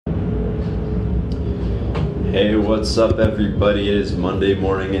Hey, what's up everybody? It is Monday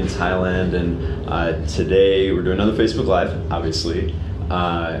morning in Thailand, and today we're doing another Facebook Live, obviously,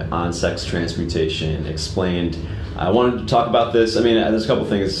 on sex transmutation explained. I wanted to talk about this. I mean, there's a couple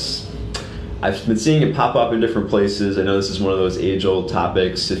things. I've been seeing it pop up in different places. I know this is one of those age-old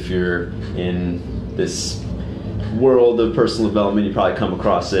topics. If you're in this world of personal development, you probably come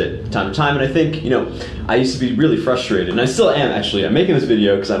across it time to time. And I think, I used to be really frustrated, and I still am actually. I'm making this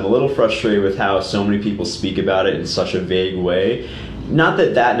video because I'm a little frustrated with how so many people speak about it in such a vague way. Not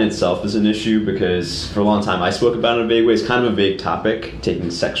that that in itself is an issue, because for a long time I spoke about it in a vague way. It's kind of a vague topic, taking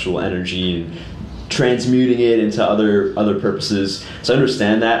sexual energy and transmuting it into other purposes. So I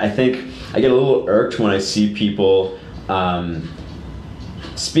understand that. I think I get a little irked when I see people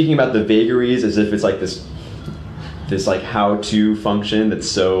speaking about the vagaries as if it's like this like how-to function that's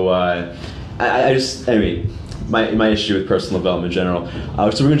so my issue with personal development in general.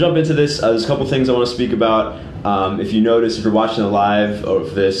 So we're gonna jump into this. There's a couple things I want to speak about. If you notice, if you're watching the live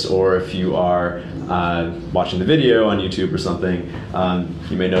of this, or if you are watching the video on YouTube or something,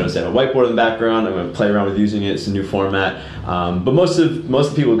 you may notice I have a whiteboard in the background. I'm going to play around with using it. It's a new format. But most of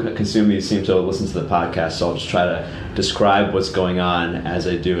the people who consume these seem to listen to the podcast, so I'll just try to describe what's going on as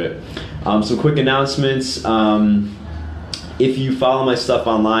I do it. Some quick announcements. If you follow my stuff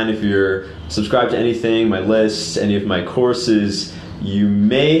online, if you're subscribed to anything, my lists, any of my courses, you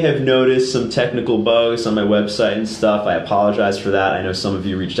may have noticed some technical bugs on my website and stuff. I apologize for that. I know some of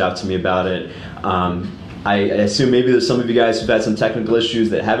you reached out to me about it. I assume maybe there's some of you guys who've had some technical issues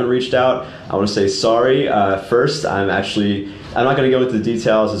that haven't reached out. I want to say sorry. First, I'm not going to go into the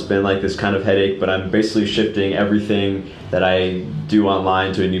details. It's been like this kind of headache, but I'm basically shifting everything that I do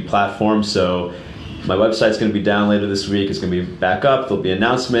online to a new platform. So my website's going to be down later this week. It's going to be back up. There'll be an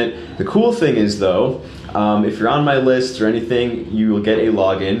announcement. The cool thing is, though, if you're on my list or anything, you will get a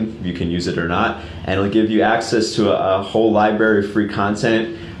login. You can use it or not, and it'll give you access to a whole library of free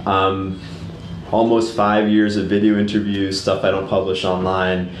content. Almost 5 years of video interviews, stuff I don't publish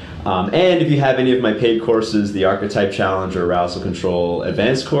online. And if you have any of my paid courses, the Archetype Challenge or Arousal Control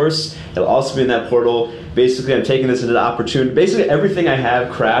Advanced course, it'll also be in that portal. Basically, I'm taking this into the opportunity. Basically, everything I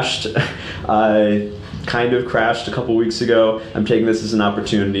have crashed, kind of crashed a couple weeks ago. I'm taking this as an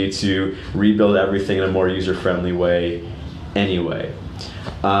opportunity to rebuild everything in a more user-friendly way anyway.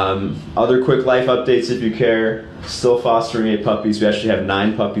 Other quick life updates if you care. Still fostering 8 puppies. We actually have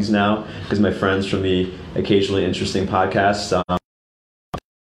 9 puppies now, because my friends from the Occasionally Interesting podcast,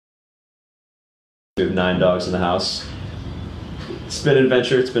 we have 9 dogs in the house. It's been an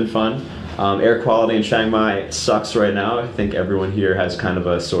adventure. It's been fun. Air quality in Chiang Mai sucks right now. I think everyone here has kind of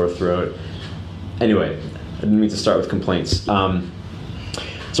a sore throat. Anyway, I didn't mean to start with complaints.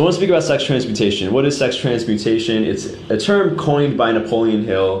 So I want to speak about sex transmutation. What is sex transmutation? It's a term coined by Napoleon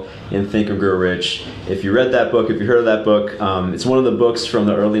Hill in Think and Grow Rich. If you read that book, if you heard of that book, it's one of the books from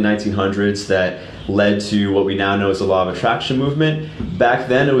the early 1900s that led to what we now know as the Law of Attraction movement. Back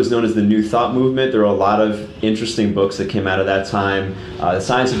then it was known as the New Thought movement. There were a lot of interesting books that came out of that time. The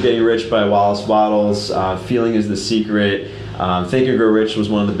Science of Getting Rich by Wallace Wattles, Feeling is the Secret, Think and Grow Rich was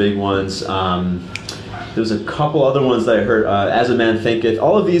one of the big ones. There's a couple other ones that I heard, As a Man Thinketh.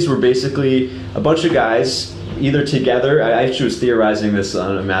 All of these were basically a bunch of guys, either together. I actually was theorizing this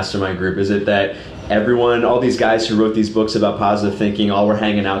on a mastermind group. Is it that all these guys who wrote these books about positive thinking, all were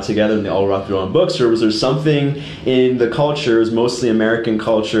hanging out together and they all wrote their own books? Or was there something in the culture, it was mostly American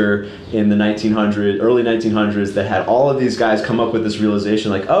culture in the early 1900s, that had all of these guys come up with this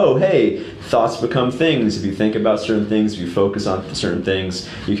realization like, oh, hey, thoughts become things. If you think about certain things, if you focus on certain things,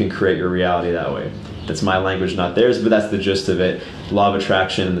 you can create your reality that way. That's my language, not theirs, but that's the gist of it. Law of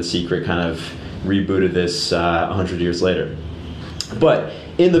Attraction and The Secret kind of rebooted this 100 years later. But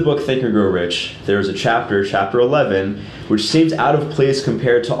in the book Think and Grow Rich, there's a chapter 11, which seems out of place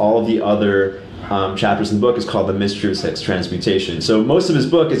compared to all the other chapters in the book. It's called The Mystery of Sex Transmutation. So most of his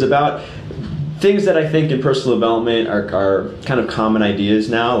book is about things that I think in personal development are kind of common ideas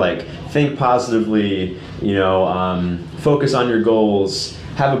now, like think positively, focus on your goals,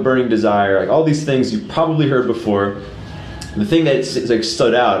 have a burning desire, like all these things you've probably heard before. The thing that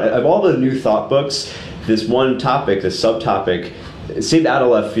stood out, of all the New Thought books, this one topic, this subtopic, it seemed out of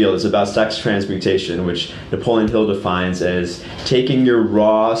left field. It's about sex transmutation, which Napoleon Hill defines as taking your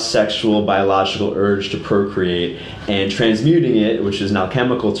raw sexual biological urge to procreate and transmuting it, which is an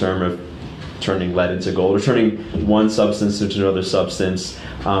alchemical term of turning lead into gold, or turning one substance into another substance,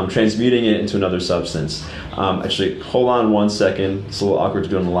 transmuting it into another substance. Actually, hold on one second. It's a little awkward to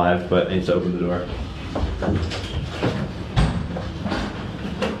do on the live, but I need to open the door.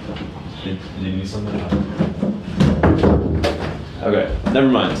 Did you need something? Okay, never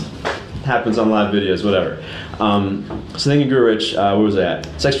mind. happens on live videos, whatever. So Think and Grow Rich, where was I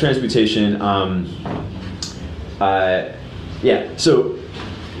at? Sex transmutation. Yeah, so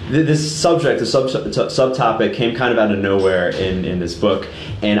this subject, the subtopic came kind of out of nowhere in this book,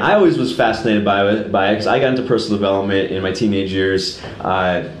 and I always was fascinated by it because I got into personal development in my teenage years,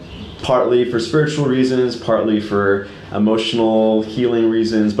 partly for spiritual reasons, partly for emotional healing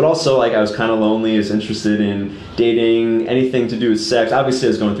reasons, but also like I was kind of lonely, I was interested in dating, anything to do with sex. Obviously I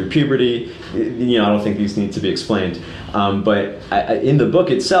was going through puberty, I don't think these need to be explained, but in the book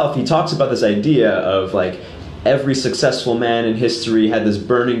itself he talks about this idea of like every successful man in history had this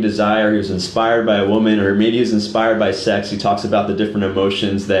burning desire. He was inspired by a woman, or maybe he was inspired by sex. He talks about the different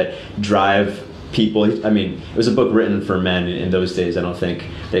emotions that drive people. I mean, it was a book written for men in those days. I don't think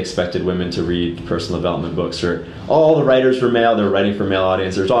they expected women to read personal development books. Or all the writers were male. They were writing for male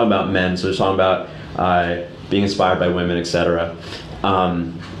audience. They were talking about men. So they're talking about being inspired by women, etc.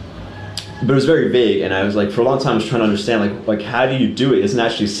 But it was very vague, and I was like, for a long time I was trying to understand like how do you do it? It doesn't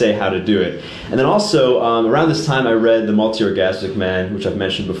actually say how to do it. And then also around this time I read The Multi-Orgasmic Man, which I've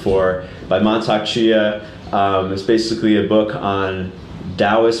mentioned before, by Mantak Chia. It's basically a book on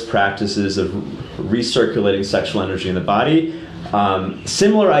Taoist practices of recirculating sexual energy in the body.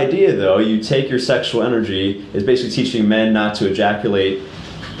 Similar idea though, you take your sexual energy, is basically teaching men not to ejaculate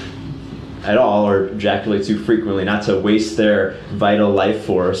at all or ejaculate too frequently, not to waste their vital life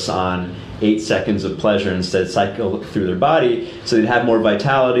force on 8 seconds of pleasure, instead cycle through their body so they'd have more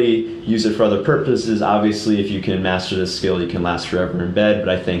vitality, use it for other purposes. Obviously if you can master this skill you can last forever in bed, but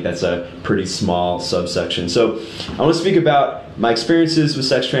I think that's a pretty small subsection. So I want to speak about my experiences with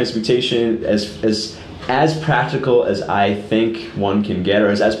sex transmutation as practical as I think one can get, or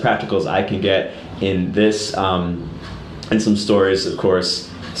as practical as I can get in this, and some stories, of course.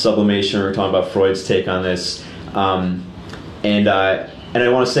 Sublimation, we're talking about Freud's take on this, and I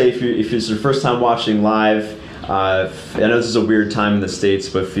want to say, if it's your first time watching live, I know this is a weird time in the States,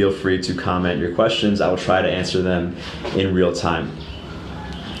 but feel free to comment your questions. I will try to answer them in real time.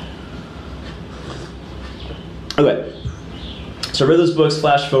 Okay, so I read those books.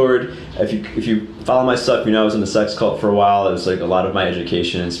 Flash forward. If you follow my stuff, I was in the sex cult for a while. It was like a lot of my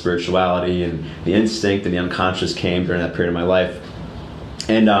education in spirituality and the instinct and the unconscious came during that period of my life.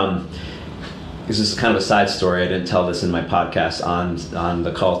 And this is kind of a side story. I didn't tell this in my podcast on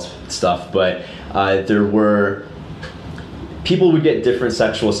the cult stuff, but people would get different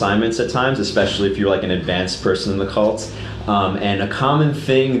sexual assignments at times, especially if you're like an advanced person in the cult. And a common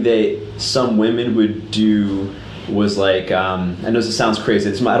thing that some women would do was like, I know this sounds crazy.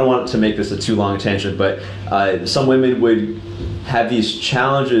 I don't want to make this a too long tangent, but some women would have these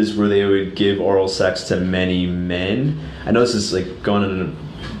challenges where they would give oral sex to many men. I know this is like going in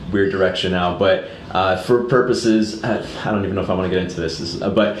a weird direction now, but for purposes, I don't even know if I want to get into this,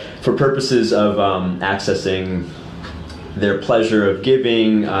 but for purposes of accessing their pleasure of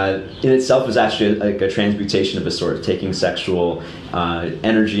giving, in itself is actually like a transmutation of a sort, taking sexual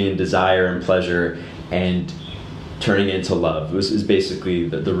energy and desire and pleasure and turning it into love. Is basically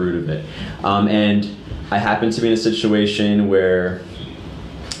the root of it. And I happened to be in a situation where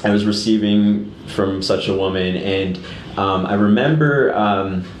I was receiving from such a woman, and I remember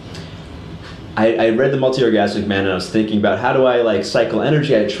I read The Multi-Orgasmic Man, and I was thinking about how do I like cycle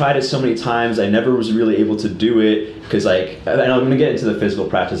energy. I tried it so many times, I never was really able to do it, because like, and I'm going to get into the physical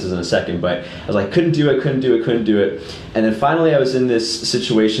practices in a second, but I was like, couldn't do it. And then finally I was in this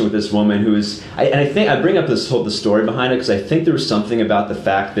situation with this woman who was, I think I bring up the story behind it because I think there was something about the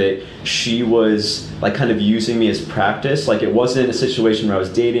fact that she was like kind of using me as practice. Like it wasn't a situation where I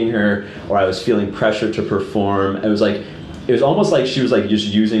was dating her or I was feeling pressure to perform. It was almost like she was like just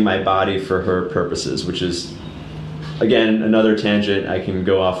using my body for her purposes, which is, again, another tangent. I can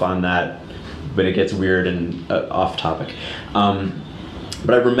go off on that, but it gets weird and off topic.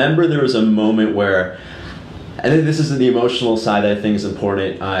 But I remember there was a moment where, I think this is the emotional side that I think is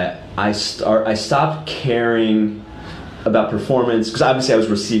important. I stopped caring about performance, because obviously I was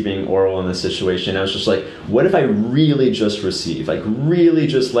receiving oral in this situation. I was just like, what if I really just receive, like really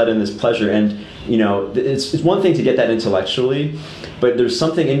just let in this pleasure? And it's one thing to get that intellectually, but there's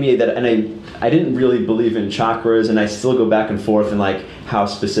something in me that, and I didn't really believe in chakras, and I still go back and forth in like how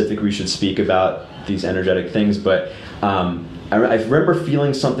specific we should speak about these energetic things, but I remember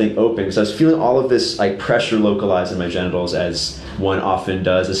feeling something open, because I was feeling all of this like pressure localized in my genitals, as one often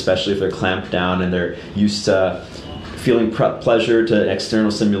does, especially if they're clamped down and they're used to feeling pleasure to external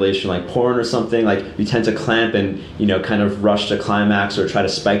stimulation like porn or something. Like we tend to clamp and kind of rush to climax or try to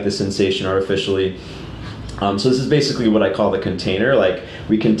spike the sensation artificially. So this is basically what I call the container. Like,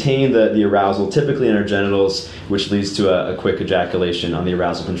 we contain the arousal typically in our genitals, which leads to a quick ejaculation on the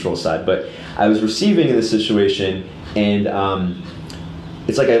arousal control side. But I was receiving in this situation, and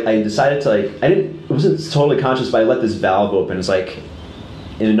it's like I decided to, like, it wasn't totally conscious, but I let this valve open. It's like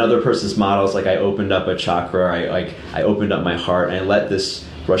in another person's model, it's like I opened up a chakra, I opened up my heart, and I let this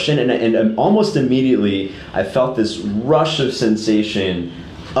rush in, and almost immediately I felt this rush of sensation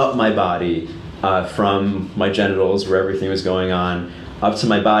up my body, from my genitals, where everything was going on, up to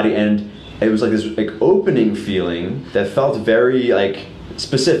my body, and it was like this like opening feeling that felt very like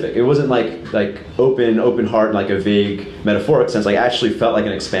specific. It wasn't like open heart in like a vague metaphoric sense. Like, I actually felt like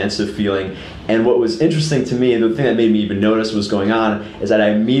an expansive feeling. And what was interesting to me, and the thing that made me even notice what was going on, is that I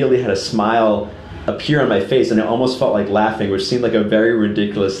immediately had a smile appear on my face, and it almost felt like laughing, which seemed like a very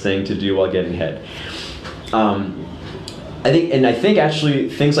ridiculous thing to do while getting head. I think actually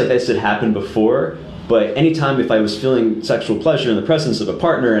things like this had happened before, but anytime if I was feeling sexual pleasure in the presence of a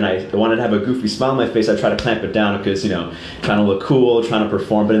partner and I wanted to have a goofy smile on my face, I'd try to clamp it down because, trying to look cool, trying to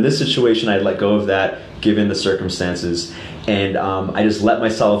perform. But in this situation, I'd let go of that given the circumstances. And I just let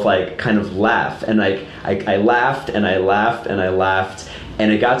myself like kind of laugh. And like I laughed and I laughed and I laughed.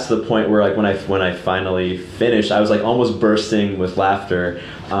 And it got to the point where like when I finally finished, I was like almost bursting with laughter.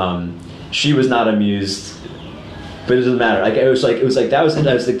 She was not amused. But it doesn't matter. Like,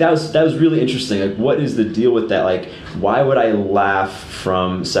 that was really interesting. Like, what is the deal with that? Like, why would I laugh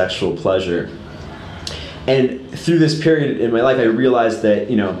from sexual pleasure? And through this period in my life, I realized that,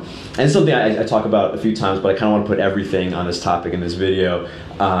 and it's something I talk about a few times, but I kind of want to put everything on this topic in this video.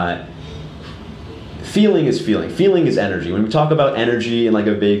 Feeling is feeling. Feeling is energy. When we talk about energy in like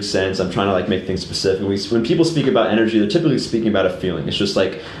a vague sense, I'm trying to like make things specific. When people speak about energy, they're typically speaking about a feeling. It's just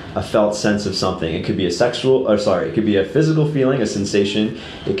like a felt sense of something. It could be it could be a physical feeling, a sensation.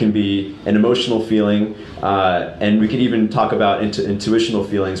 It can be an emotional feeling, and we could even talk about intuitional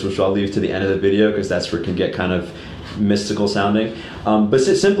feelings, which I'll leave to the end of the video because that's where it can get kind of mystical sounding. But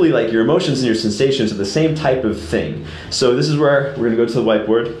simply like your emotions and your sensations are the same type of thing. So this is where we're going to go to the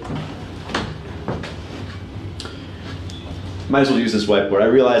whiteboard. Might as well use this whiteboard. I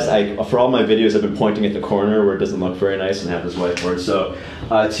realized for all my videos I've been pointing at the corner where it doesn't look very nice and have this whiteboard. So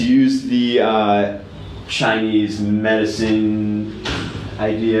to use the Chinese medicine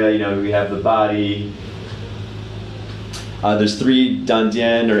idea, we have the body. There's 3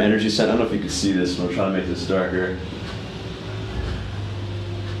 dandian or energy centers. I don't know if you can see this, but I'm trying to make this darker.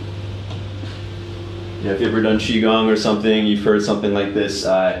 If you've ever done Qigong or something, you've heard something like this.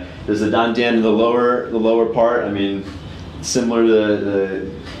 There's the dandian in the lower part. I mean, similar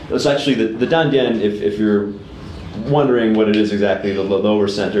to it's actually the dandian, if you're wondering what it is exactly, the lower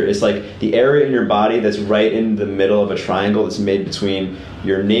center, it's like the area in your body that's right in the middle of a triangle that's made between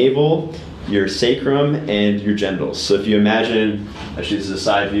your navel, your sacrum, and your genitals. So if you imagine, actually this is a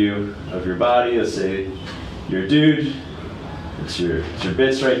side view of your body, let's say you're a dude, it's your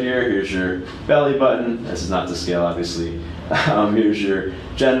bits right here, here's your belly button, this is not to scale obviously, here's your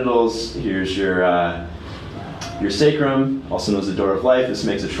genitals, here's your sacrum, also known as the door of life. This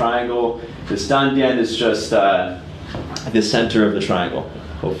makes a triangle. This dandian is just the center of the triangle.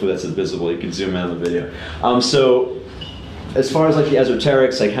 Hopefully that's visible. You can zoom in on the video. So as far as like the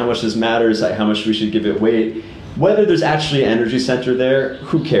esoterics, like how much this matters, like how much we should give it weight, whether there's actually an energy center there,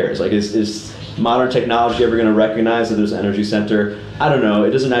 who cares? Like is modern technology ever going to recognize that there's an energy center? I don't know. It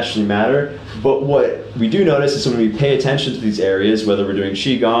doesn't actually matter. But what we do notice is when we pay attention to these areas, whether we're doing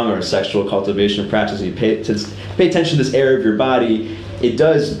Qigong or sexual cultivation practice, and you pay attention to this area of your body, it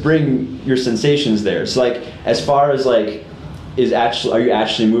does bring your sensations there. So like, as far as like, are you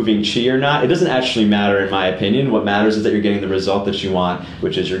actually moving chi or not? It doesn't actually matter in my opinion. What matters is that you're getting the result that you want,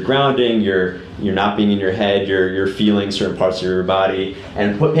 which is you're grounding, you're not being in your head, you're feeling certain parts of your body,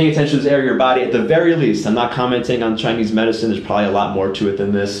 and paying attention to this area of your body at the very least. I'm not commenting on Chinese medicine, there's probably a lot more to it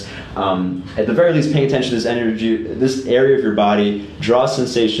than this. At the very least, paying attention to this energy, this area of your body, draws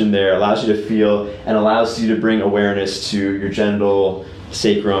sensation there, allows you to feel, and allows you to bring awareness to your genital,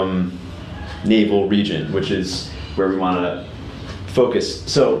 sacrum, navel region, which is where we want to focus.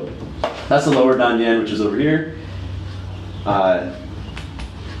 So that's the lower dandian, which is over here.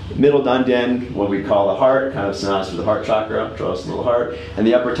 Middle dandian, what we call the heart, kind of synonymous with the heart chakra, draws the little heart. And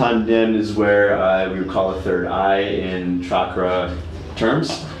the upper dandian is where we would call the third eye in chakra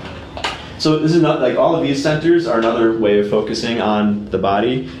terms. So this is not like all of these centers are another way of focusing on the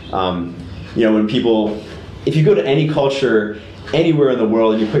body. When people, if you go to any culture anywhere in the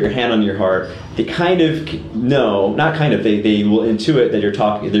world and you put your hand on your heart, they kind of know, not kind of, they will intuit that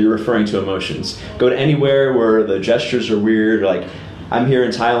you're referring to emotions. Go to anywhere where the gestures are weird, like I'm here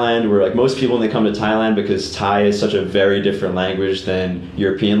in Thailand, where like most people when they come to Thailand, because Thai is such a very different language than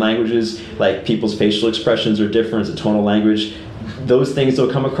European languages, like people's facial expressions are different, it's a tonal language. Those things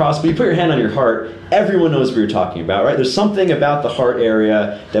don't come across, but you put your hand on your heart, everyone knows what you're talking about, right? There's something about the heart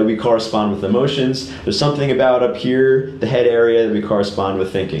area that we correspond with emotions. There's something about up here, the head area, that we correspond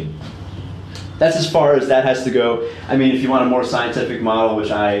with thinking. That's as far as that has to go. I mean, if you want a more scientific model,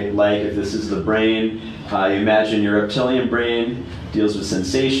 which I like, if this is the brain, you imagine your reptilian brain deals with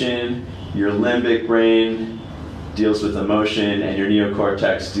sensation, your limbic brain deals with emotion, and your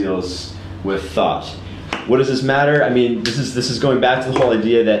neocortex deals with thought. What does this matter? I mean, this is going back to the whole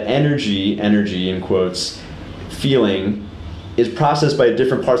idea that energy in quotes, feeling, is processed by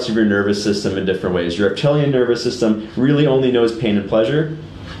different parts of your nervous system in different ways. Your reptilian nervous system really only knows pain and pleasure.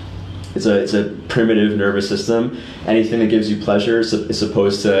 It's a primitive nervous system. Anything that gives you pleasure is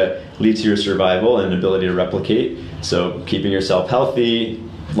supposed to lead to your survival and ability to replicate. So keeping yourself healthy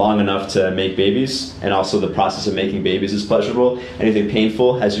long enough to make babies, and also the process of making babies is pleasurable. Anything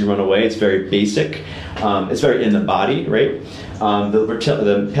painful has you run away. It's very basic. It's very in the body, right?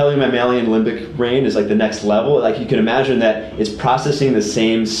 The paleomammalian limbic brain is like the next level. Like you can imagine that it's processing the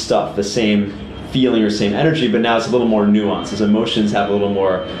same stuff, the same feeling or same energy, but now it's a little more nuanced. Its emotions have a little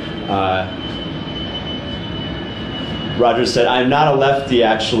more. Roger said, "I'm not a lefty,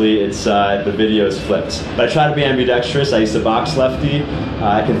 actually. It's the video is flipped. But I try to be ambidextrous. I used to box lefty.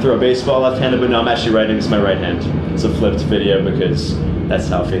 I can throw a baseball left-handed, but no, I'm actually writing. It's my right hand. It's a flipped video because that's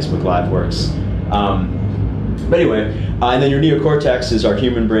how Facebook Live works." But anyway, and then your neocortex is our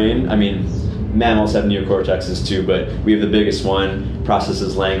human brain. I mean, mammals have neocortexes too, but we have the biggest one.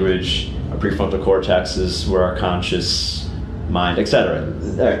 Processes language. Our prefrontal cortex is where our conscious mind, etc.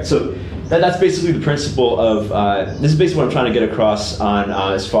 All right, so that's basically the principle of, this is basically what I'm trying to get across on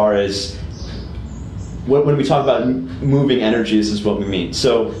as far as, when we talk about moving energy, this is what we mean.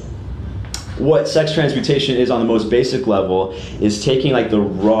 So what sex transmutation is on the most basic level is taking like the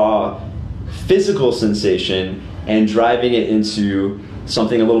raw physical sensation and driving it into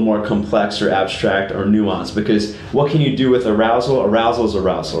something a little more complex or abstract or nuanced. Because what can you do with arousal? Arousal is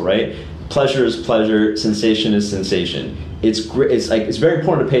arousal, right? Pleasure is pleasure, sensation is sensation. It's very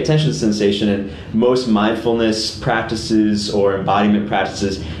important to pay attention to sensation, and most mindfulness practices or embodiment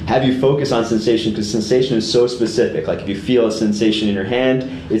practices have you focus on sensation, because sensation is so specific. Like if you feel a sensation in your hand,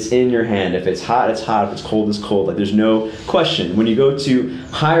 it's in your hand. If it's hot, it's hot. If it's cold, it's cold. Like there's no question. When you go to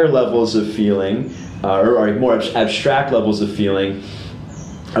higher levels of feeling, or more abstract levels of feeling,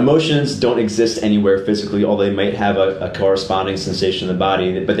 emotions don't exist anywhere physically, although they might have a corresponding sensation in the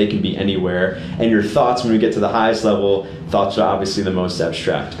body, but they can be anywhere. And your thoughts, when we get to the highest level, thoughts are obviously the most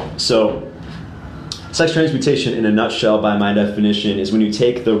abstract. So sex transmutation in a nutshell, by my definition, is when you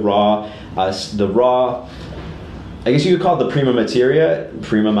take the raw, I guess you could call it the prima materia,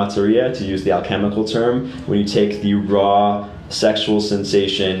 to use the alchemical term, when you take the raw sexual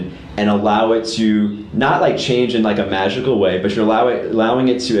sensation and allow it to not like change in like a magical way, but you're allowing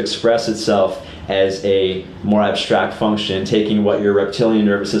it to express itself as a more abstract function, taking what your reptilian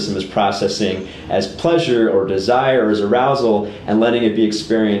nervous system is processing as pleasure or desire or as arousal and letting it be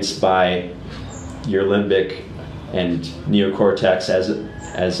experienced by your limbic and neocortex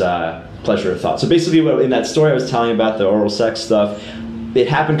as pleasure or thought. So basically, in that story I was telling about the oral sex stuff, it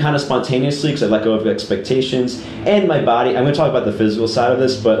happened kind of spontaneously because I let go of expectations, and my body, I'm going to talk about the physical side of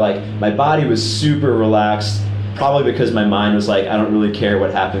this, but like my body was super relaxed, probably because my mind was like, I don't really care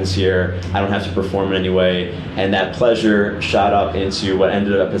what happens here, I don't have to perform in any way, and that pleasure shot up into what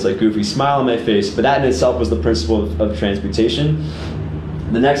ended up as like goofy smile on my face. But that in itself was the principle of transmutation.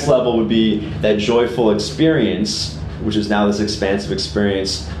 The next level would be that joyful experience, which is now this expansive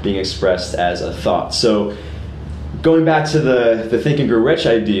experience being expressed as a thought. So going back to the Think and Grow Rich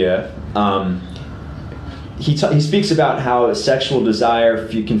idea, he speaks about how sexual desire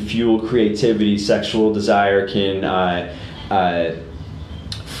can fuel creativity, sexual desire can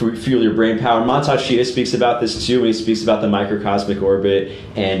fuel your brain power. Montauk Shida speaks about this too when he speaks about the microcosmic orbit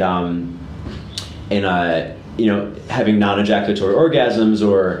and having non-ejaculatory orgasms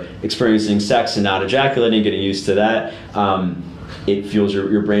or experiencing sex and not ejaculating, getting used to that. It fuels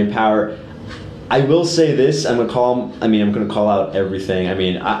your brain power. I will say this, I'm going to call out everything. I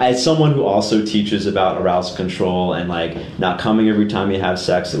mean, as someone who also teaches about arousal control and like not coming every time you have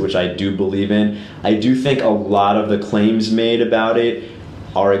sex, which I do believe in, I do think a lot of the claims made about it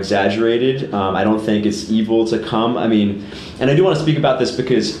are exaggerated. I don't think it's evil to come. I mean, and I do want to speak about this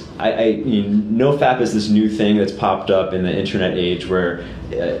because NoFap is this new thing that's popped up in the internet age where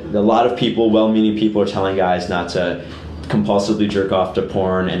a lot of people, well-meaning people, are telling guys not to compulsively jerk off to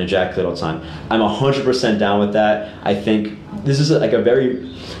porn and ejaculate all the time. I'm 100% down with that. I think this is like a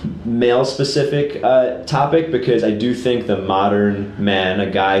very male-specific topic, because I do think the modern man, a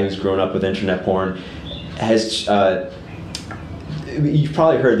guy who's grown up with internet porn, has you've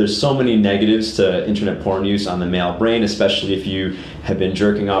probably heard there's so many negatives to internet porn use on the male brain, especially if you have been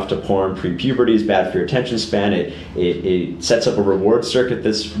jerking off to porn pre-puberty. It's bad for your attention span. It sets up a reward circuit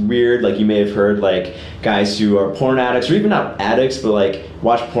that's weird. Like, you may have heard, like, guys who are porn addicts, or even not addicts, but like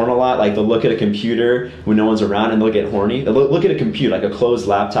watch porn a lot, like they'll look at a computer when no one's around and they'll get horny. They'll look at a computer, like a closed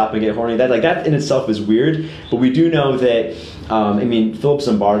laptop, and get horny. That in itself is weird. But we do know that Philip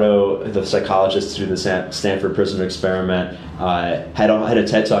Zimbardo, the psychologist through the Stanford Prisoner Experiment, had a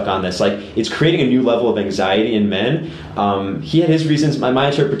TED Talk on this. Like, it's creating a new level of anxiety in men. He had his reasons. My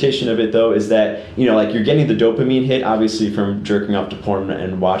interpretation of it, though, is that, like, you're getting the dopamine hit, obviously, from jerking off to porn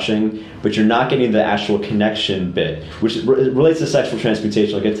and watching, but you're not getting the actual connection bit, which relates to sexual transmutation.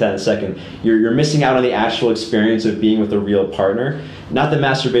 I'll get to that in a second. You're missing out on the actual experience of being with a real partner. Not that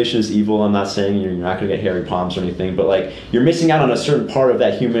masturbation is evil. I'm not saying you're not going to get hairy palms or anything, but like, you're missing out on a certain part of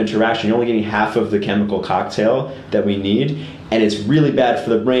that human interaction. You're only getting half of the chemical cocktail that we need, and it's really bad for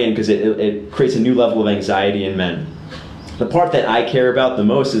the brain because it creates a new level of anxiety in men. The part that I care about the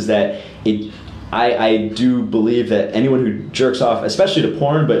most is that I do believe that anyone who jerks off, especially to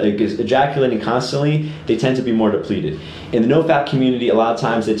porn, but like is ejaculating constantly, they tend to be more depleted. In the NoFap community, a lot of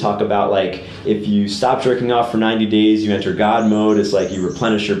times they talk about, like, if you stop jerking off for 90 days, you enter God mode. It's like you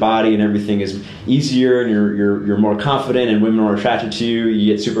replenish your body and everything is easier, and you're more confident, and women are attracted to you.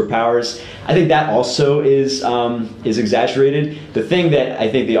 You get superpowers. I think that also is exaggerated. The thing that I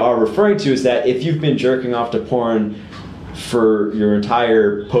think they are referring to is that if you've been jerking off to porn for your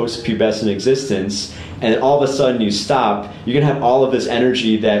entire post-pubescent existence, and all of a sudden you stop, you're going to have all of this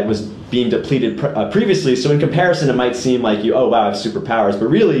energy that was being depleted previously. So in comparison, it might seem like oh wow, I have superpowers, but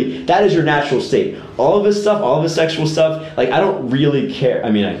really, that is your natural state. All of this stuff, all of this sexual stuff, like, I don't really care.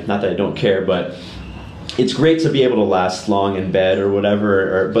 I mean, not that I don't care, but it's great to be able to last long in bed or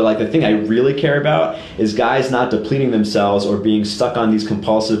whatever, but like, the thing I really care about is guys not depleting themselves or being stuck on these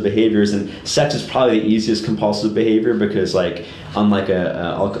compulsive behaviors. And sex is probably the easiest compulsive behavior, because, like, unlike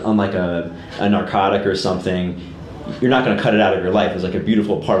a narcotic or something, you're not going to cut it out of your life. It's like a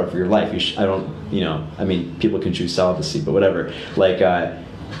beautiful part of your life. People can choose celibacy, but whatever. Like,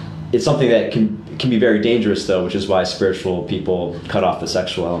 it's something that can be very dangerous, though, which is why spiritual people cut off the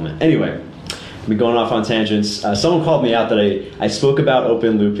sexual element. Anyway, I've been going off on tangents. Someone called me out that I spoke about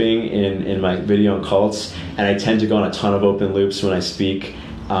open looping in my video on cults, and I tend to go on a ton of open loops when I speak.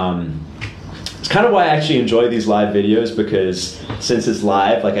 It's kind of why I actually enjoy these live videos, because since it's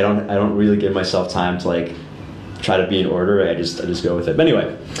live, like, I don't really give myself time to, like, try to be in order. I just go with it. But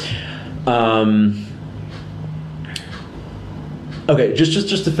anyway, okay,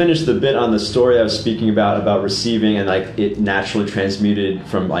 just to finish the bit on the story I was speaking about receiving, and like it naturally transmuted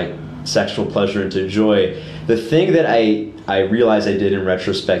from like sexual pleasure into joy. The thing that I realized I did in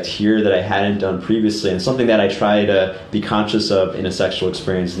retrospect here that I hadn't done previously, and something that I try to be conscious of in a sexual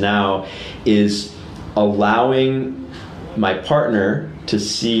experience now, is allowing my partner to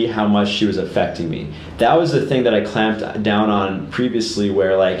see how much she was affecting me. That was the thing that I clamped down on previously,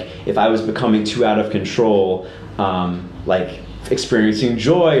 where, like, if I was becoming too out of control, like experiencing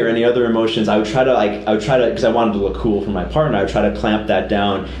joy or any other emotions, I would try to, because I wanted to look cool for my partner, I would try to clamp that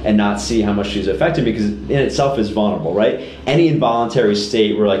down and not see how much she's affected me, because in itself is vulnerable, right? Any involuntary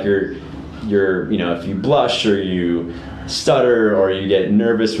state where, like, you're if you blush or you stutter or you get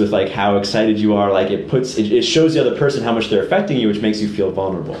nervous with, like, how excited you are, like, it shows the other person how much they're affecting you, which makes you feel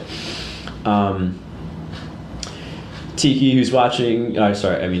vulnerable. Tiki, who's watching,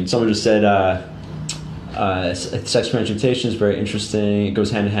 someone just said sex transmutation is very interesting. It goes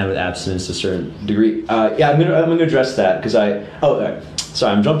hand in hand with abstinence to a certain degree. I'm gonna address that, because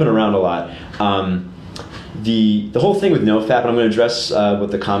sorry, I'm jumping around a lot. The whole thing with NoFap, and I'm going to address what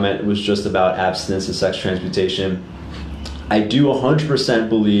the comment was just about abstinence and sex transmutation. I do 100%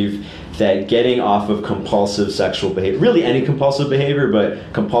 believe that getting off of compulsive sexual behavior, really any compulsive behavior,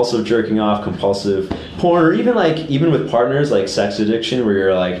 but compulsive jerking off, compulsive porn, or even with partners, like sex addiction, where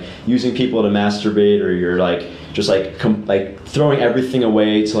you're like using people to masturbate, or you're like just like throwing everything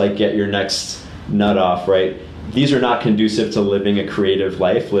away to like get your next nut off, right? These are not conducive to living a creative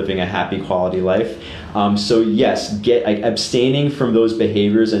life, living a happy quality life. So yes, abstaining from those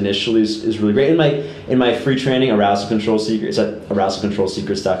behaviors initially is really great. In my free training, Arousal Control Secrets, at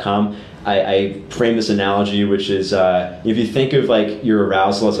arousalcontrolsecrets.com, I frame this analogy, which is if you think of like your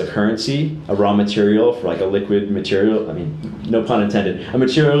arousal as a currency, a raw material for like a liquid material, I mean, no pun intended, a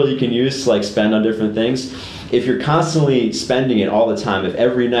material you can use to like spend on different things. If you're constantly spending it all the time, if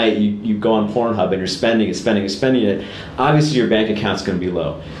every night you go on Pornhub and you're spending it, obviously your bank account's going to be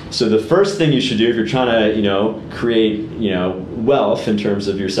low. So the first thing you should do if you're trying to, create, wealth in terms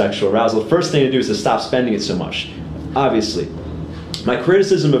of your sexual arousal, the first thing to do is to stop spending it so much, obviously. My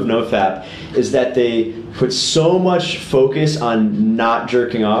criticism of NoFap is that they put so much focus on not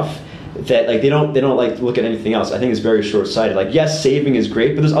jerking off that like they don't like look at anything else. I think it's very short-sighted. Like, yes, saving is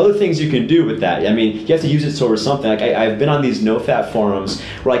great, but there's other things you can do with that. I mean, you have to use it towards something. Like I've been on these NoFap forums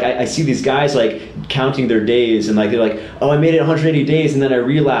where like I see these guys like counting their days and like they're like, oh, I made it 180 days and then I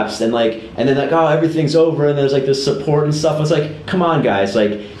relapsed and then like oh, everything's over, and there's like this support and stuff. It's like, come on, guys,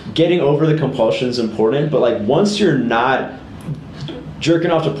 like getting over the compulsion is important, but like once you're not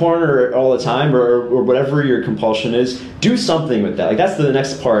jerking off to porn or all the time or whatever your compulsion is, do something with that. Like that's the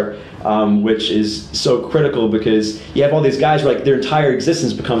next part, which is so critical, because you have all these guys where like their entire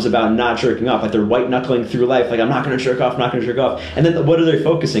existence becomes about not jerking off. Like they're white knuckling through life, like I'm not going to jerk off, I'm not going to jerk off. And then what are they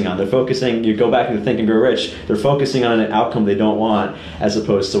focusing on? They're focusing, you go back into Think and Grow Rich, they're focusing on an outcome they don't want as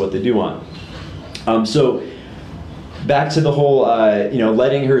opposed to what they do want. So back to the whole,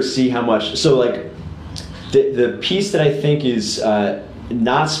 letting her see how much, so like the piece that I think is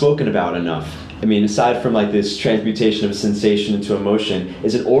not spoken about enough, I mean, aside from like this transmutation of sensation into emotion,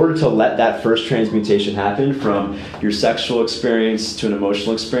 is in order to let that first transmutation happen from your sexual experience to an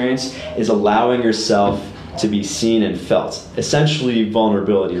emotional experience, is allowing yourself to be seen and felt. Essentially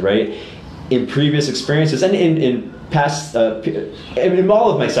vulnerability, right? In previous experiences and in past, in all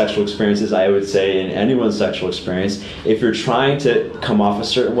of my sexual experiences, I would say, in anyone's sexual experience, if you're trying to come off a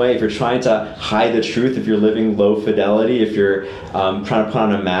certain way, if you're trying to hide the truth, if you're living low fidelity, if you're trying to put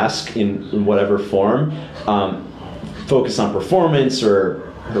on a mask in whatever form, focus on performance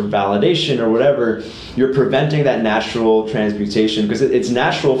or validation or whatever, you're preventing that natural transmutation, because it's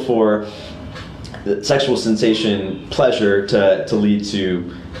natural for the sexual sensation, pleasure, to lead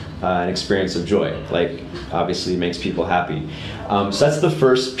to an experience of joy. Like, obviously makes people happy. So that's the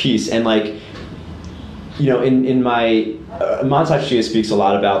first piece. And like, in my Montauk Chia speaks a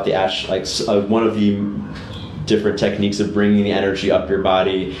lot about the one of the different techniques of bringing the energy up your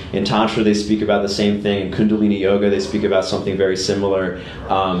body. In Tantra, they speak about the same thing. In Kundalini Yoga, they speak about something very similar.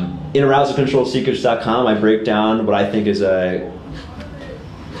 In ArousalControlSecrets.com, I break down what I think is a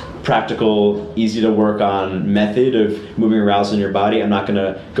practical, easy to work on method of moving arousal in your body. I'm not going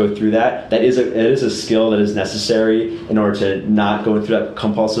to go through that. It is a skill that is necessary in order to not go through that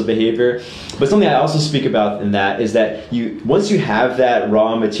compulsive behavior. But something I also speak about in that is that once you have that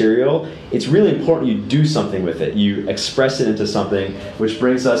raw material, it's really important you do something with it. You express it into something, which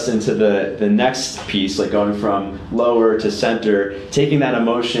brings us into the next piece, like going from lower to center, taking that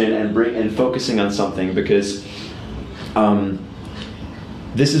emotion and focusing on something, because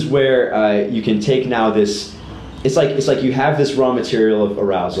this is where you can take now this, it's like you have this raw material of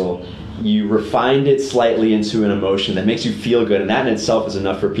arousal, you refined it slightly into an emotion that makes you feel good, and that in itself is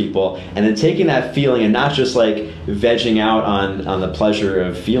enough for people. And then taking that feeling and not just like vegging out on the pleasure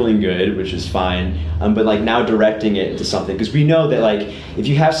of feeling good, which is fine, but like now directing it into something. Because we know that like if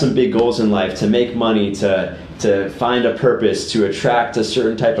you have some big goals in life, to make money, to find a purpose, to attract a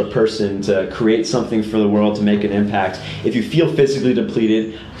certain type of person, to create something for the world, to make an impact, if you feel physically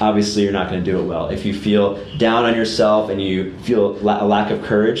depleted, obviously you're not going to do it well. If you feel down on yourself and you feel a lack of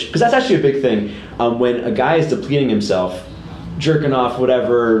courage, because that's actually a big thing. When a guy is depleting himself, jerking off,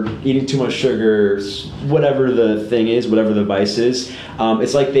 whatever, eating too much sugar, whatever the thing is, whatever the vice is,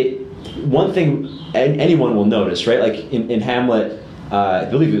 it's like one thing anyone will notice, right? Like in Hamlet, I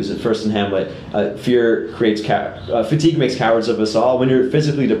believe it was at first in Hamlet, fatigue makes cowards of us all. When you're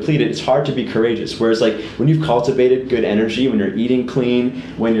physically depleted, it's hard to be courageous. Whereas like when you've cultivated good energy, when you're eating clean,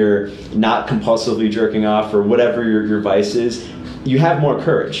 when you're not compulsively jerking off or whatever your vice is, you have more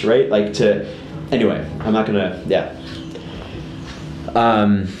courage, right? Anyway, I'm not gonna, yeah.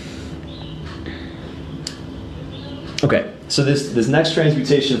 Okay, so this next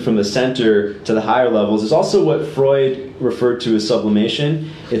transmutation from the center to the higher levels is also what Freud referred to as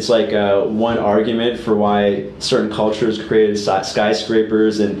sublimation. It's like one argument for why certain cultures created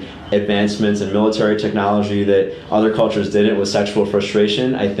skyscrapers and advancements in military technology that other cultures didn't, was sexual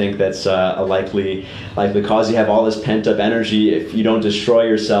frustration. I think that's a likely cause. You have all this pent up energy. If you don't destroy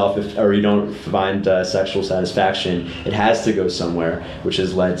yourself, or you don't find sexual satisfaction, it has to go somewhere, which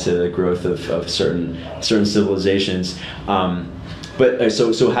has led to the growth of certain civilizations. But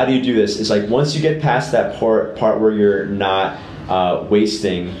so how do you do this? It's like once you get past that part where you're not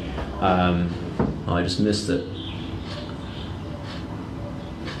wasting. Oh, I just missed it.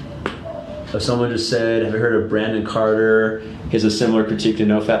 Someone just said, have you heard of Brandon Carter? He has a similar critique to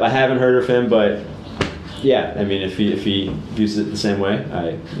NoFap. I haven't heard of him, but yeah, I mean, if he views it the same way,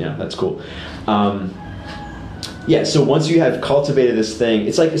 that's cool. Yeah, so once you have cultivated this thing,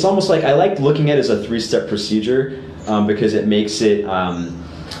 it's almost like, I like looking at it as a 3-step procedure, because it makes it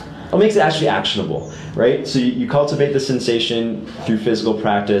actually actionable, right? So you cultivate the sensation through physical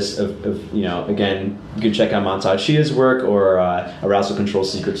practice of again, you can check out Montauk Chia's work or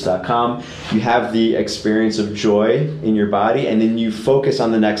arousalcontrolsecrets.com. You have the experience of joy in your body, and then you focus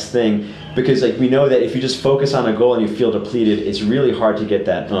on the next thing, because we know that if you just focus on a goal and you feel depleted, it's really hard to get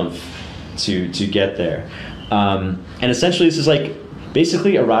that oomph to get there. And essentially this is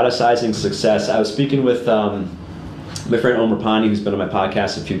basically eroticizing success. I was speaking with my friend Omer Pani, who's been on my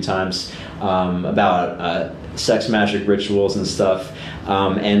podcast a few times, about sex magic rituals and stuff.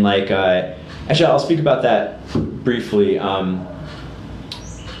 Actually, I'll speak about that briefly. I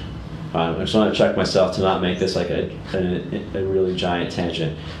just want to check myself to not make this a really giant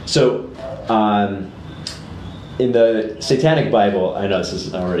tangent. So, in the Satanic Bible, I know this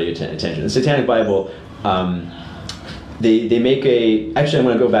is already a tangent. In the Satanic Bible, they make actually, I'm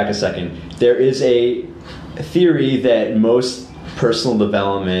going to go back a second. There is a theory that most personal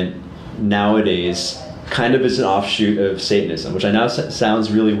development nowadays kind of is an offshoot of Satanism, which I know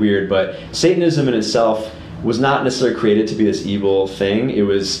sounds really weird, but Satanism in itself was not necessarily created to be this evil thing. It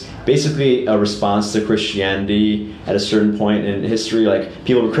was basically a response to Christianity at a certain point in history.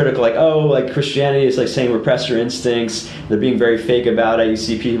 People were critical, Christianity is saying repress your instincts. They're being very fake about it. You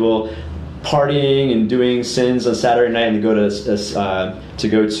see people partying and doing sins on Saturday night, and to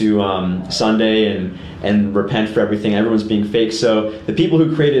go to Sunday and repent for everything. Everyone's being fake. So the people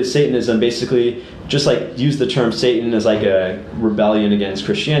who created Satanism basically just use the term Satan as a rebellion against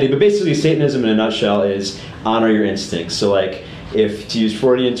Christianity. But basically Satanism in a nutshell is honor your instincts. So if, to use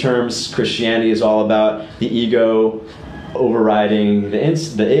Freudian terms, Christianity is all about the ego overriding the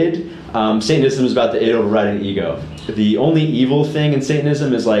id, Satanism is about the id overriding the ego. The only evil thing in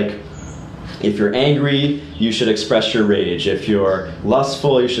Satanism is if you're angry, you should express your rage. If you're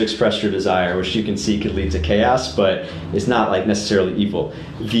lustful, you should express your desire, which you can see could lead to chaos, but it's not necessarily evil.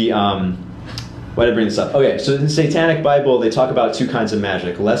 Why did I bring this up? Okay, so in the Satanic Bible, they talk about 2 kinds of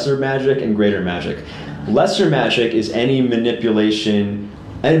magic: lesser magic and greater magic. Lesser magic is any manipulation,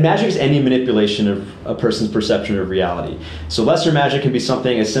 and magic is any manipulation of a person's perception of reality. So lesser magic can be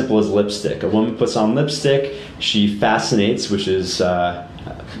something as simple as lipstick. A woman puts on lipstick, she fascinates, which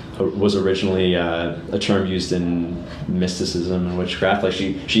was originally a term used in mysticism and witchcraft.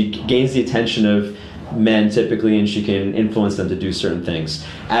 She gains the attention of men typically, and she can influence them to do certain things.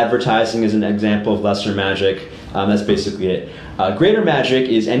 Advertising is an example of lesser magic. That's basically it. Greater magic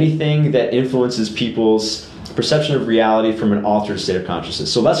is anything that influences people's perception of reality from an altered state of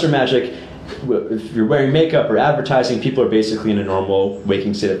consciousness. So lesser magic, if you're wearing makeup or advertising, people are basically in a normal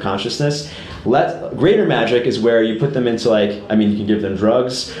waking state of consciousness. Greater magic is where you put them into you can give them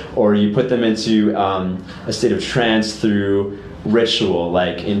drugs, or you put them into a state of trance through ritual.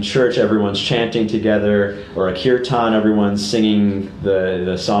 In church, everyone's chanting together, or a kirtan, everyone's singing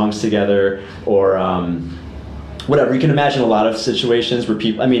the songs together, or whatever. You can imagine a lot of situations where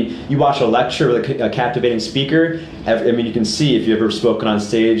people, you watch a lecture with a captivating speaker, you can see if you've ever spoken on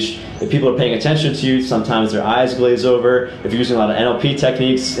stage, if people are paying attention to you, sometimes their eyes glaze over. If you're using a lot of NLP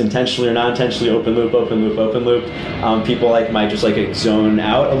techniques, intentionally or non-intentionally, open loop, people might just zone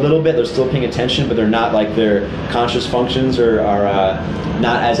out a little bit. They're still paying attention, but they're not their conscious functions are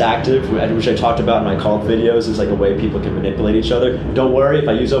not as active, which I talked about in my cult videos, is a way people can manipulate each other. Don't worry, if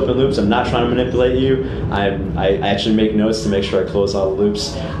I use open loops, I'm not trying to manipulate you. I actually make notes to make sure I close all the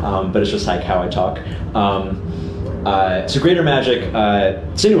loops, but it's just how I talk. So greater magic.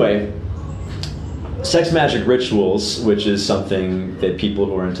 So anyway, sex magic rituals, which is something that people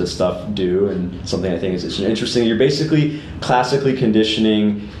who are into stuff do, and something I think is interesting. You're basically classically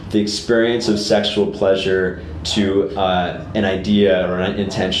conditioning the experience of sexual pleasure to an idea or an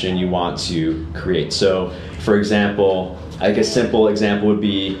intention you want to create. So, for example, Like a simple example would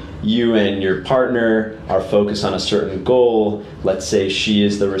be you and your partner are focused on a certain goal. Let's say she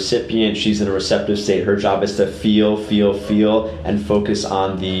is the recipient, she's in a receptive state. Her job is to feel, and focus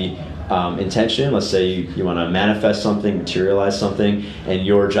on the intention. Let's say you want to manifest something, materialize something, and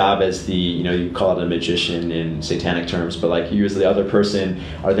your job as the, you call it a magician in satanic terms, but like you as the other person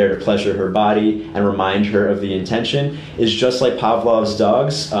are there to pleasure her body and remind her of the intention, is just like Pavlov's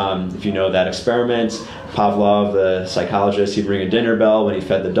dogs. If you know that experiment, Pavlov, the psychologist, he'd ring a dinner bell when he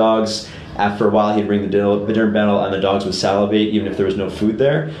fed the dogs. After a while, he'd ring the dinner bell and the dogs would salivate even if there was no food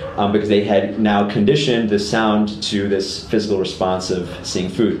there, because they had now conditioned the sound to this physical response of seeing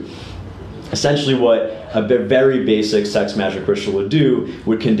food. Essentially what a very basic sex magic ritual would do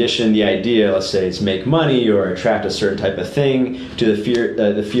would condition the idea, let's say it's make money or attract a certain type of thing, to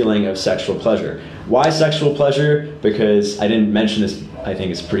the feeling of sexual pleasure. Why sexual pleasure? Because I didn't mention this, I think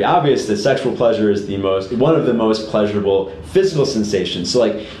it's pretty obvious that sexual pleasure is one of the most pleasurable physical sensations. So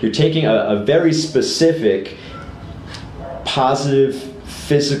like you're taking a very specific positive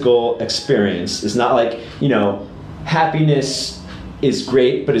physical experience. It's not like, happiness is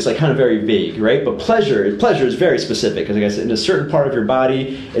great, but it's like kind of very vague, right? But pleasure is very specific. Because like I said, in a certain part of your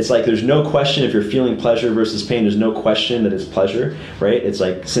body, it's like there's no question if you're feeling pleasure versus pain, there's no question that it's pleasure, right? It's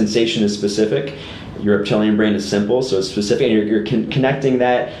like sensation is specific. Your reptilian brain is simple, so it's specific, and you're connecting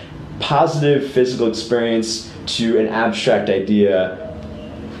that positive physical experience to an abstract idea,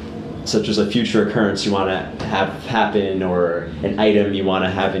 such as a future occurrence you want to have happen, or an item you want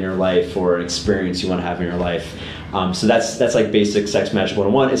to have in your life, or an experience you want to have in your life. So that's like basic sex magic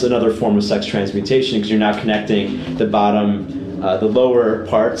 101. It's another form of sex transmutation because you're now connecting the lower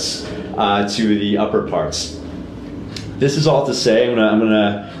parts to the upper parts. This is all to say, I'm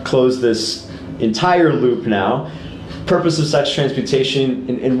gonna close this entire loop now. Purpose of sex transmutation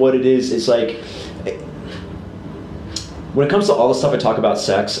and what it is like, when it comes to all the stuff I talk about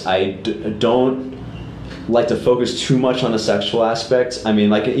sex, I don't like to focus too much on the sexual aspect. I mean,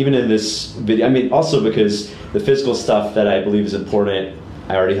 like even in this video, also because the physical stuff that I believe is important,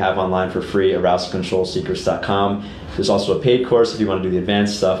 I already have online for free, arousalcontrolsecrets.com. There's also a paid course if you want to do the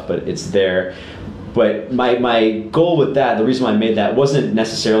advanced stuff, but it's there. But my goal with that, the reason why I made that, wasn't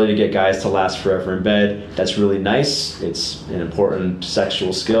necessarily to get guys to last forever in bed. That's really nice. It's an important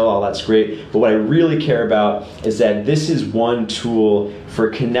sexual skill. All that's great. But what I really care about is that this is one tool for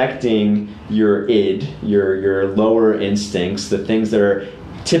connecting your id, your lower instincts, the things that are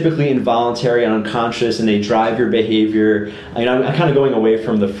typically involuntary and unconscious, and they drive your behavior. I'm kind of going away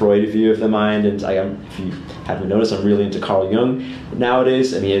from the Freud view of the mind, and if you haven't noticed, I'm really into Carl Jung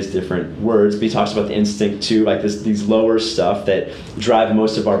nowadays, and he has different words, but he talks about the instinct too, like these lower stuff that drive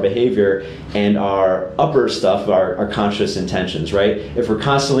most of our behavior, and our upper stuff, our conscious intentions, right? If we're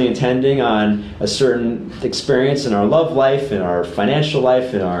constantly intending on a certain experience in our love life, in our financial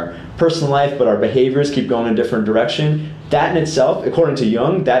life, in our personal life, but our behaviors keep going in a different direction, that in itself, according to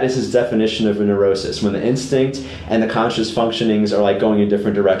Jung, that is his definition of a neurosis, when the instinct and the conscious functionings are like going in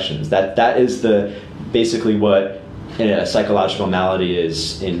different directions. That is basically what a psychological malady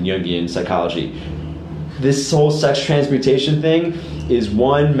is in Jungian psychology. This whole sex transmutation thing is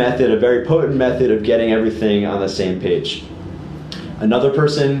one method, a very potent method of getting everything on the same page. Another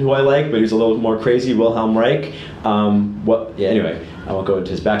person who I like, but who's a little more crazy, Wilhelm Reich. Anyway, I won't go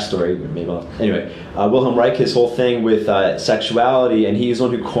into his backstory. Wilhelm Reich, his whole thing with sexuality, and he's the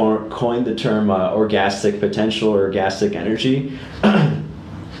one who coined the term orgastic potential or orgastic energy.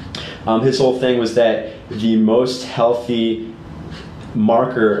 His whole thing was that the most healthy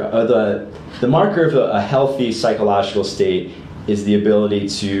marker, the marker of a healthy psychological state, is the ability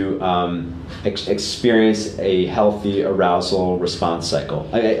to experience a healthy arousal response cycle.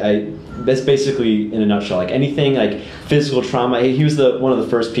 That's basically, in a nutshell, like anything like physical trauma. He was one of the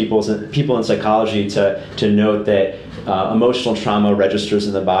first people in psychology to note that emotional trauma registers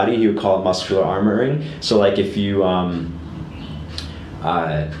in the body. He would call it muscular armoring. So like if you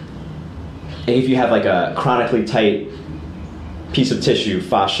have like a chronically tight piece of tissue,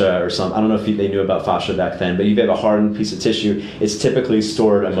 fascia or something. I don't know if they knew about fascia back then, but if you have a hardened piece of tissue, it's typically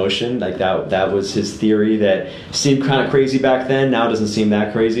stored emotion. Like that was his theory that seemed kind of crazy back then. Now it doesn't seem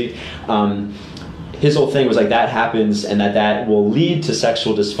that crazy. His whole thing was like that happens, and that will lead to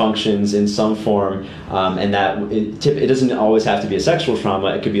sexual dysfunctions in some form, and that it doesn't always have to be a sexual trauma.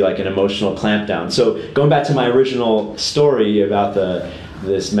 It could be like an emotional clampdown. So going back to my original story about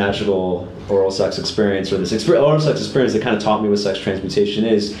this magical oral sex experience, or this oral sex experience that kind of taught me what sex transmutation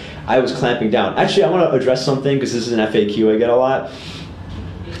is, I was clamping down. Actually, I want to address something because this is an FAQ I get a lot.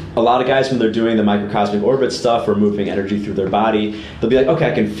 a lot of guys, when they're doing the microcosmic orbit stuff or moving energy through their body, they'll be like, okay,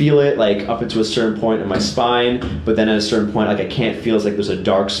 I can feel it like up into a certain point in my spine, but then at a certain point, like I can't feel, it's like there's a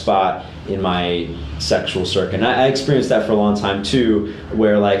dark spot in my sexual circuit. And I experienced that for a long time too,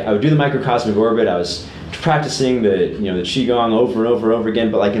 where like I would do the microcosmic orbit, I was practicing the qigong over and over and over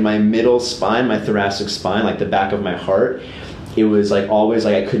again, but like in my middle spine, my thoracic spine, like the back of my heart, it was like always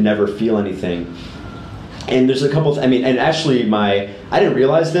like I could never feel anything. And there's a couple and actually I didn't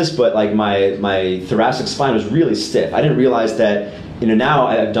realize this, but like my thoracic spine was really stiff. I didn't realize that, now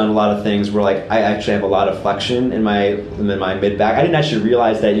I've done a lot of things where like I actually have a lot of flexion in my mid back. I didn't actually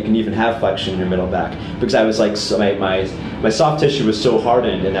realize that you can even have flexion in your middle back, because I was like, so my soft tissue was so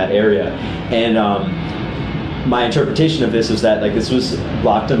hardened in that area. And my interpretation of this is that like this was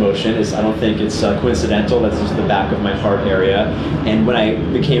blocked emotion. I don't think it's coincidental. That's just the back of my heart area. And when I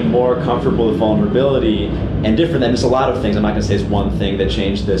became more comfortable with vulnerability and different, and there's a lot of things. I'm not going to say it's one thing that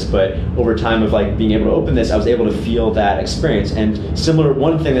changed this, but over time of like being able to open this, I was able to feel that experience. And similar,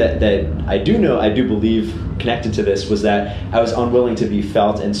 one thing that I do believe connected to this was that I was unwilling to be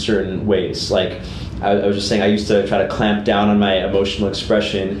felt in certain ways. Like I was just saying, I used to try to clamp down on my emotional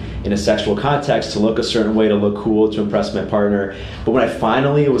expression in a sexual context to look a certain way, to look cool, to impress my partner. But when I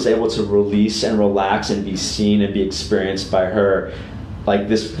finally was able to release and relax and be seen and be experienced by her, like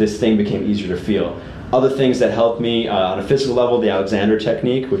this thing became easier to feel. Other things that helped me on a physical level, the Alexander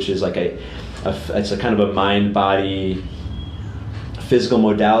technique, which is like it's a kind of a mind-body physical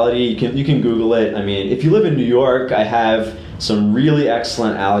modality. You can Google it. I mean, if you live in New York, I have some really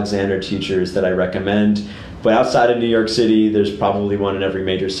excellent Alexander teachers that I recommend. But outside of New York City, there's probably one in every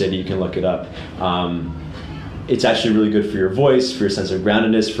major city. You can look it up. It's actually really good for your voice, for your sense of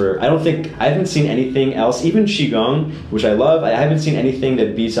groundedness. I haven't seen anything else, even Qigong, which I love. I haven't seen anything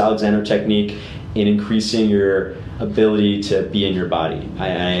that beats Alexander technique in increasing your ability to be in your body.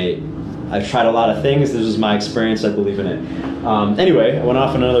 I've tried a lot of things. This is my experience. I believe in it. Anyway, I went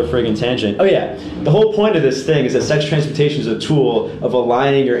off on another friggin' tangent. Oh yeah, the whole point of this thing is that sex transmutation is a tool of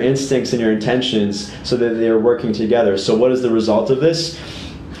aligning your instincts and your intentions so that they're working together. So what is the result of this?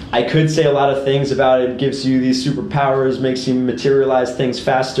 I could say a lot of things about it. It gives you these superpowers, makes you materialize things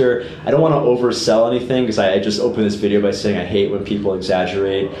faster. I don't want to oversell anything, because I just opened this video by saying I hate when people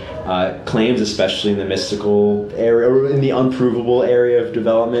exaggerate claims, especially in the mystical area or in the unprovable area of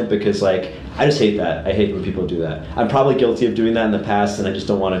development, because like I just hate that. I hate when people do that. I'm probably guilty of doing that in the past, and I just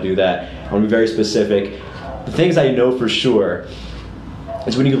don't want to do that. I want to be very specific. The things I know for sure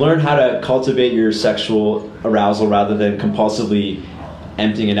is when you learn how to cultivate your sexual arousal rather than compulsively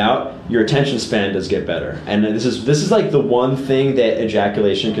emptying it out, your attention span does get better. And this is like the one thing that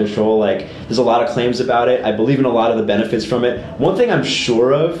ejaculation control, like there's a lot of claims about it. I believe in a lot of the benefits from it. One thing I'm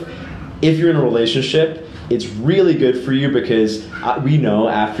sure of, if you're in a relationship, it's really good for you, because we know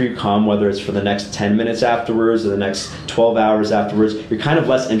after you come, whether it's for the next 10 minutes afterwards or the next 12 hours afterwards, you're kind of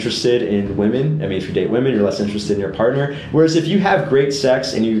less interested in women. I mean, if you date women, you're less interested in your partner. Whereas if you have great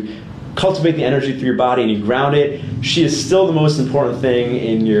sex and you cultivate the energy through your body and you ground it, she is still the most important thing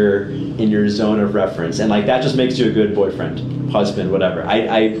in your zone of reference. And like that just makes you a good boyfriend, husband, whatever.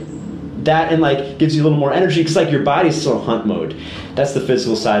 That and like gives you a little more energy, because like your body's still in hunt mode. That's the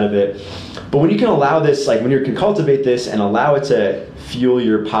physical side of it. But when you can allow this, like when you can cultivate this and allow it to fuel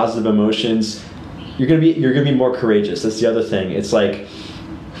your positive emotions, you're gonna be more courageous. That's the other thing. It's like,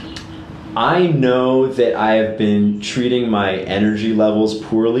 I know that I have been treating my energy levels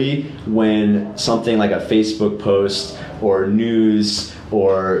poorly when something like a Facebook post or news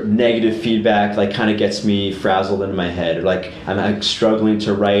or negative feedback like kind of gets me frazzled in my head, or like I'm like struggling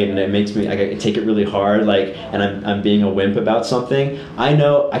to write and it makes me, I take it really hard, like, and I'm being a wimp about something. I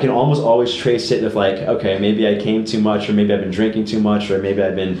know I can almost always trace it with like, okay, maybe I came too much, or maybe I've been drinking too much, or maybe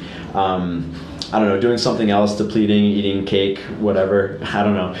I've been I don't know, doing something else, depleting, eating cake, whatever, I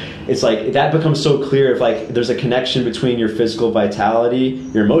don't know. It's like, that becomes so clear if like there's a connection between your physical vitality,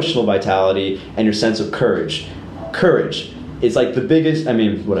 your emotional vitality, and your sense of courage. Courage is like the biggest, I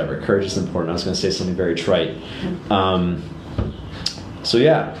mean, whatever, courage is important. I was gonna say something very trite. So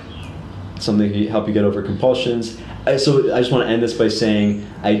yeah, something to help you get over compulsions. So I just wanna end this by saying,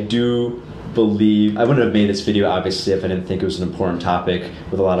 I do believe, I wouldn't have made this video obviously if I didn't think it was an important topic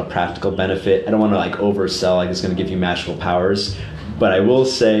with a lot of practical benefit. I don't want to like oversell like it's going to give you magical powers, but I will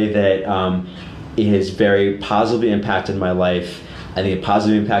say that it has very positively impacted my life. I think it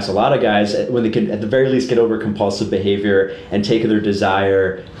positively impacts a lot of guys when they can at the very least get over compulsive behavior and take their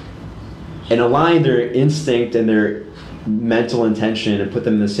desire and align their instinct and their mental intention and put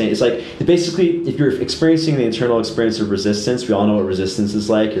them in the same. It's like basically if you're experiencing the internal experience of resistance, we all know what resistance is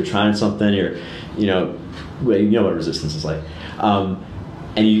like. You're trying something, you know what resistance is like.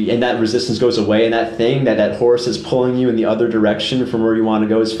 and that resistance goes away, and that thing that horse is pulling you in the other direction from where you want to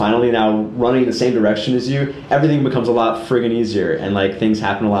go is finally now running in the same direction as you, everything becomes a lot friggin' easier, and like things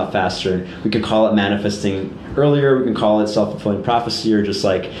happen a lot faster. We can call it manifesting earlier, we can call it self-fulfilling prophecy, or just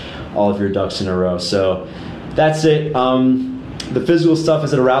like all of your ducks in a row. So that's it. The physical stuff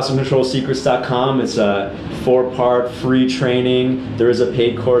is at arousalcontrolsecrets.com. It's a 4-part free training. There is a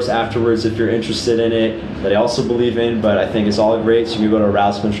paid course afterwards if you're interested in it that I also believe in, but I think it's all great, so you can go to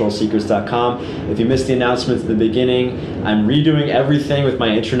arousalcontrolsecrets.com. If you missed the announcement at the beginning, I'm redoing everything with my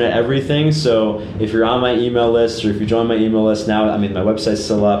internet everything, so if you're on my email list, or if you join my email list now, I mean, my website's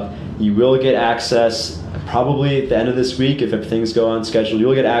still up, you will get access probably at the end of this week, if things go on schedule.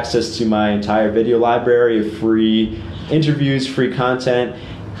 You'll get access to my entire video library of free interviews, free content,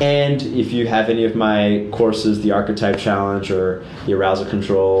 and if you have any of my courses, the Archetype Challenge or the Arousal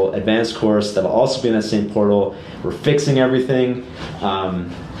Control Advanced course, that'll also be in that same portal. We're fixing everything. Did I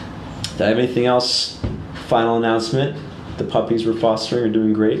have anything else? Final announcement. The puppies we're fostering are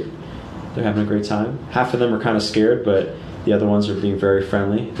doing great. They're having a great time. Half of them are kind of scared, but the other ones are being very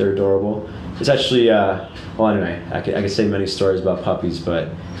friendly. They're adorable. It's actually, well, anyway, I could say many stories about puppies, but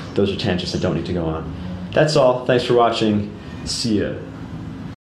those are tangents that don't need to go on. That's all. Thanks for watching. See ya.